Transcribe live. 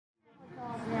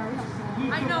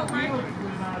know, right?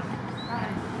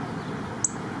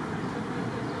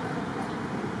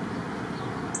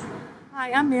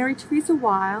 Hi, I'm Theresa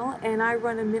Weil, and I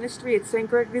run a ministry at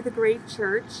Gregory The Great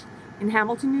Church in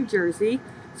Hamilton, New Jersey.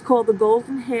 It's called the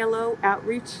Golden Halo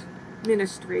Outreach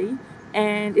Ministry,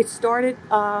 and it started.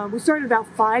 We started about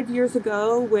 5 years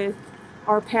ago with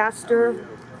our pastor,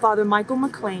 Father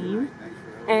McClane,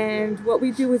 and what we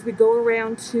do is we go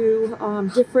around to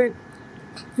different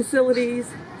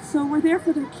facilities. So we're there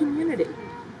for the community.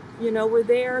 You know, we're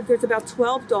there. There's about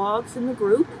 12 dogs in the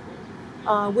group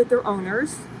with their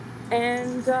owners.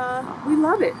 And we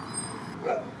love it.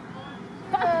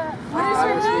 What is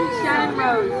her name? Shannon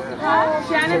Rose.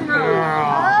 Shannon Rose.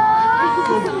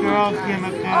 Good girl, Kim.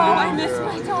 Oh, I miss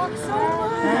my dog so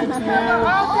much.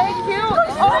 Oh, thank you.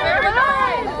 Oh, very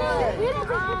nice.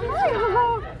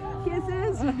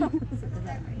 Kisses.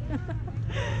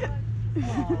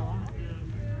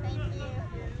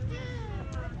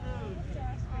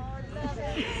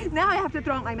 Now I have to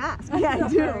throw out my mask. Yeah, I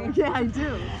do. Yeah, I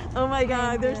do. Oh my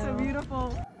God, they're so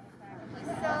beautiful.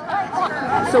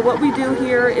 So what we do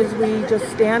here is we just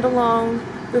stand along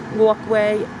the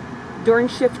walkway during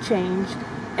shift change,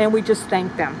 and we just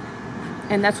thank them.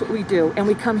 And that's what we do. And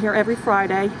we come here every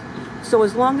Friday. So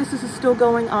as long as this is still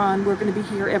going on, we're going to be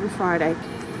here every Friday.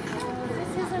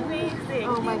 This is amazing.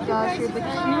 Oh my gosh, you're the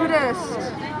cutest.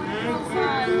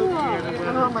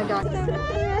 Oh my God. So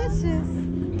precious.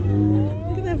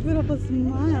 Look at that beautiful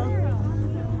smile.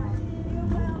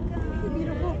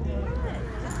 Beautiful.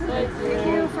 Thank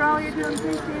you for all you're doing.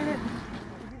 Appreciate it.